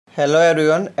Hello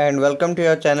everyone and welcome to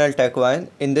your channel TechVine.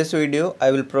 In this video,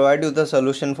 I will provide you the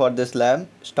solution for this lab.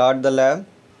 Start the lab.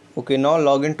 Okay, now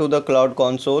log into the Cloud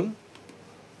Console.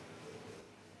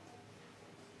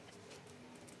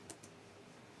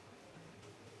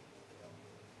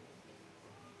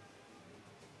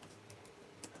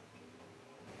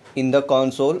 In the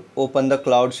console, open the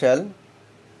Cloud Shell.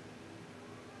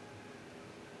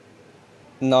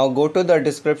 Now go to the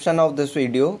description of this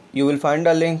video. You will find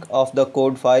a link of the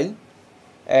code file,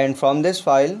 and from this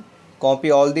file, copy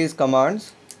all these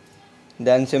commands.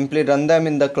 Then simply run them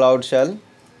in the Cloud Shell.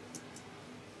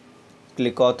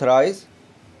 Click Authorize.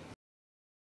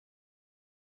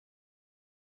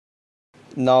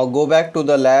 Now go back to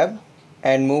the lab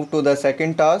and move to the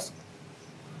second task.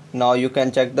 Now you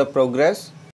can check the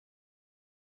progress.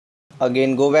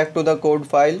 Again go back to the code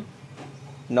file.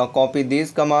 Now copy these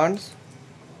commands.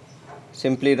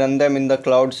 Simply run them in the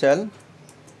Cloud Shell.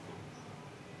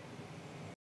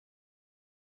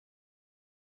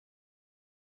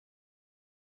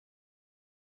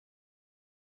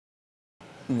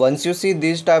 Once you see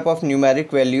these type of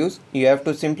numeric values, you have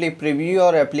to simply preview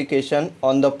your application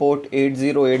on the port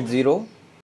 8080.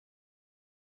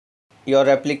 Your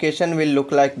application will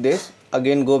look like this.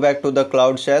 Again go back to the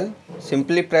Cloud Shell.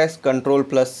 Simply press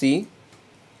Ctrl+C.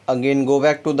 Again go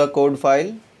back to the code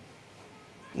file.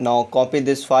 Now copy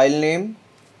this file name.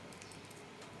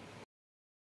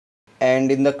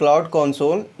 And in the Cloud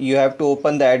Console, you have to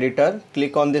open the editor.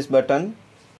 Click on this button.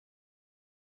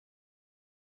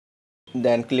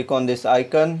 Then click on this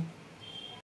icon.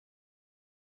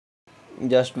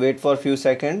 Just wait for a few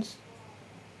seconds.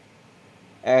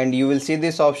 And you will see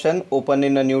this option open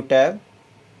in a new tab.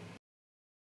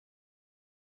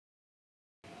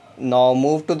 Now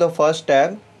move to the first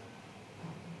tab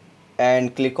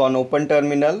and click on Open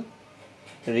Terminal,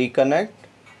 reconnect.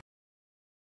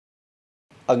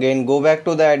 Again go back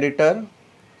to the editor,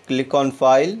 click on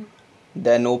File,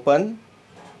 then Open.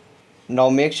 Now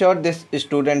make sure this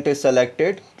student is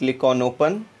selected, click on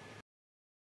Open.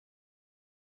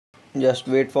 Just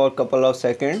wait for a couple of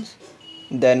seconds.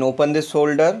 Then open this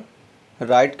folder,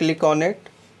 right click on it,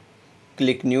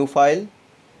 click New File,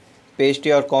 paste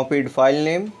your copied file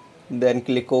name, then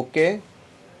click OK.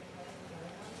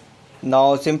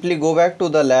 Now simply go back to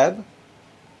the lab,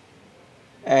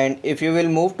 and if you will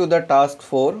move to the task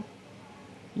 4,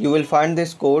 you will find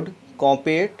this code,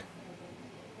 copy it,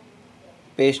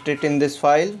 paste it in this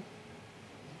file.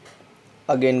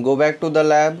 Again go back to the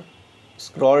lab,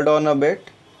 scroll down a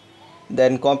bit,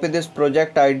 then copy this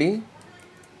project ID,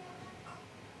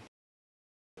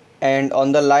 and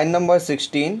on the line number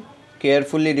 16,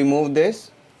 carefully remove this.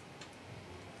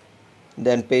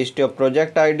 Then paste your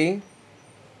project ID.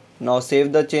 Now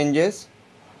save the changes.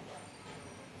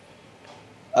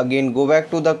 Again go back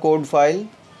to the code file,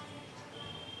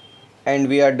 and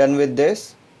we are done with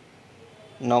this.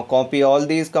 Now copy all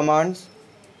these commands,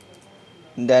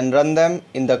 then run them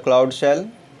in the Cloud Shell.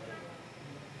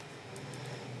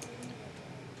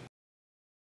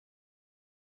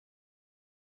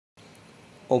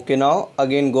 Okay, now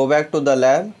again go back to the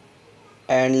lab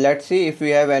and let's see if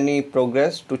we have any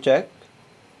progress to check.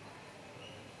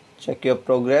 Check your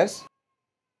progress.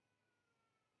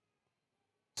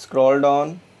 Scroll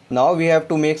down. Now we have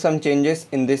to make some changes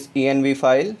in this env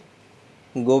file.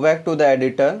 Go back to the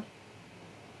editor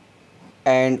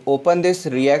and open this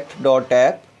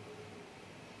react.app.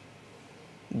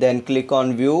 Then click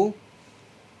on View.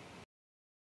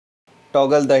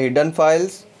 Toggle the hidden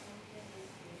files.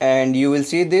 And you will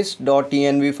see this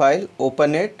 .env file.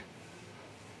 Open it.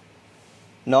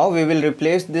 Now we will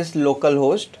replace this local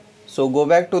host. So go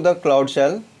back to the Cloud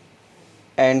Shell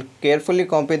and carefully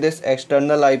copy this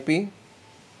external IP.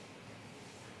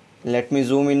 Let me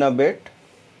zoom in a bit.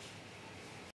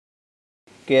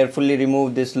 Carefully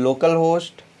remove this local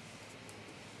host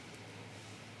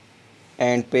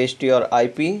and paste your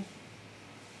IP.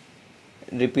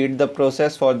 Repeat the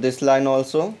process for this line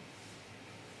also.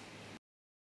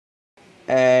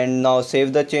 And now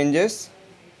save the changes.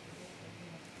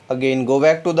 Again go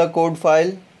back to the code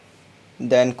file,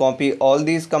 then copy all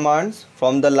these commands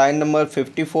from the line number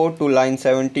 54 to line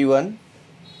 71,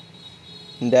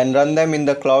 then run them in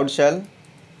the Cloud Shell.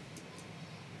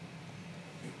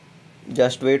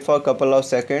 Just wait for a couple of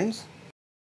seconds.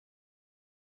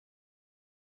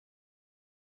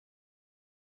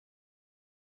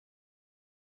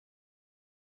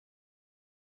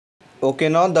 Okay,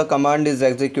 now the command is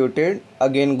executed.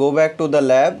 Again go back to the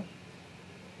lab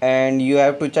and you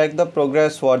have to check the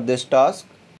progress for this task.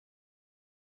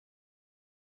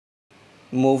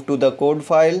 Move to the code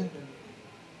file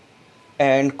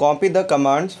and copy the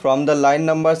commands from the line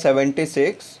number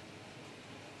 76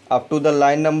 up to the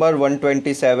line number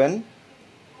 127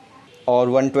 or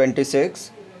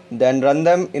 126, then run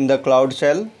them in the Cloud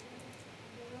Shell.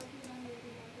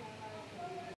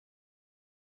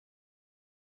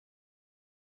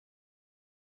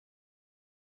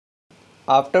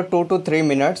 After 2 to 3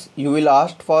 minutes, you will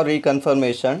ask for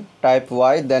reconfirmation. Type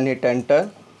Y, then hit enter.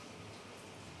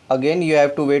 Again, you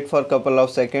have to wait for a couple of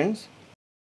seconds.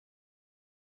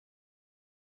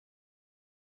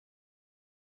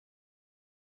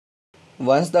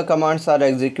 Once the commands are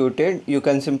executed, you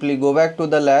can simply go back to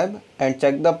the lab and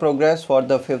check the progress for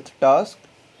the 5th task.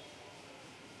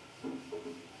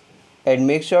 And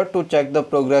make sure to check the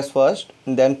progress first,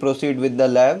 then proceed with the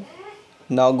lab.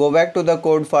 Now go back to the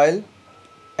code file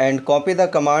and copy the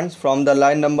commands from the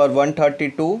line number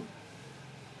 132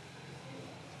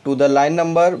 to the line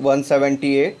number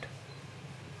 178.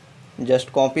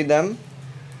 Just copy them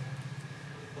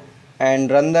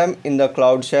and run them in the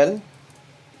Cloud Shell.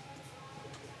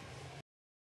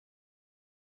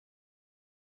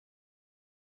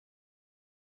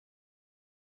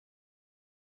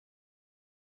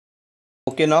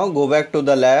 Okay, now go back to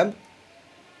the lab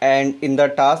and in the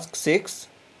task 6,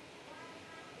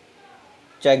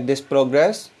 check this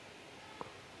progress.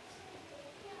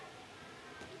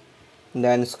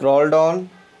 Then scroll down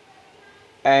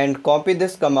and copy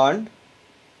this command.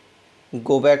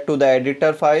 Go back to the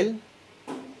editor file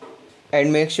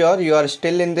and make sure you are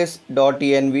still in this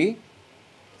 .env.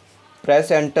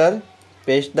 Press enter,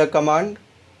 paste the command,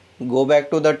 go back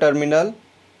to the terminal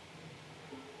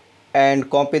and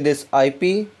copy this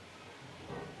IP.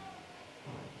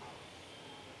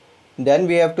 Then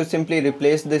we have to simply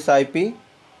replace this IP.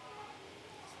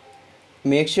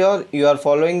 Make sure you are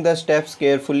following the steps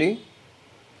carefully.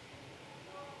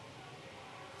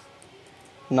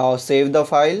 Now save the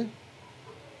file.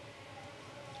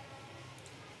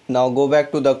 Now go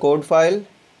back to the code file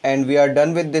and we are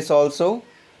done with this also.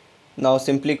 Now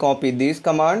simply copy these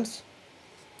commands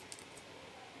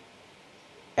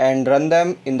and run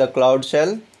them in the Cloud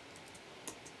Shell.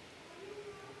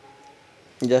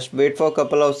 Just wait for a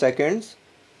couple of seconds.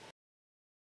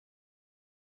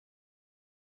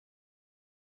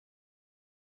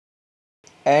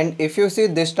 And if you see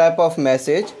this type of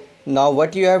message, now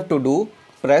what you have to do,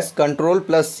 press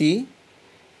Ctrl+C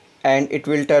and it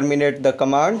will terminate the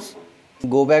commands.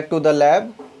 Go back to the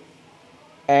lab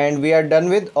and we are done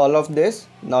with all of this.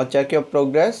 Now check your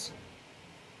progress.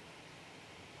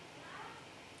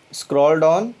 Scroll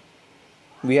down.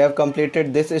 We have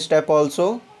completed this step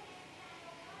also.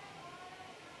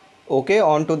 Okay,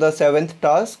 on to the 7th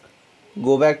task.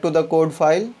 Go back to the code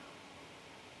file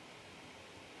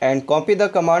and copy the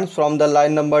commands from the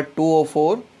line number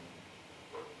 204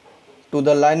 to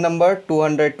the line number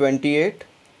 228.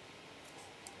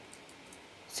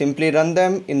 Simply run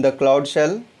them in the Cloud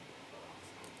Shell.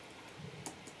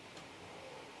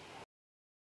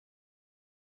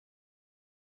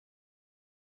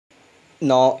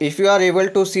 Now if you are able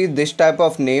to see this type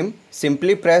of name,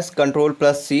 simply press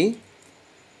Ctrl+C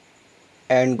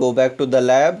and go back to the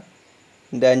lab.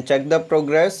 Then check the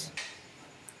progress.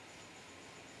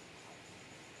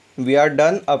 We are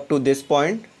done up to this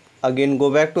point. Again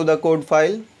go back to the code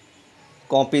file,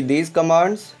 copy these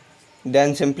commands,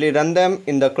 then simply run them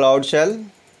in the Cloud Shell.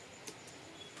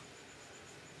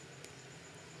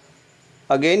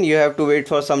 Again you have to wait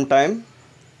for some time.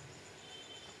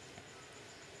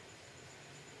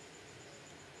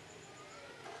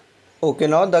 Okay,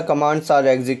 now the commands are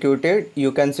executed.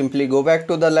 You can simply go back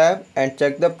to the lab and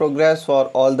check the progress for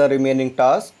all the remaining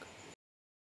tasks.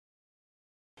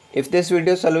 If this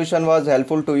video solution was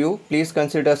helpful to you, please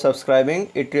consider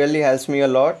subscribing. It really helps me a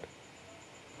lot.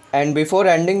 And before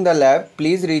ending the lab,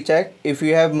 please recheck if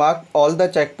you have marked all the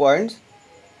checkpoints.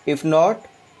 If not,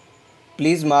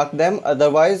 please mark them,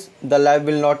 otherwise the lab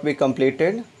will not be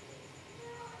completed.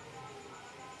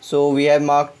 So we have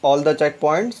marked all the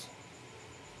checkpoints.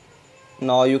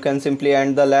 Now you can simply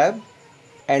end the lab.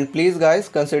 And please guys,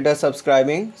 consider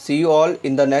subscribing. See you all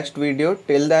in the next video.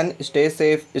 Till then, stay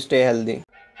safe, stay healthy.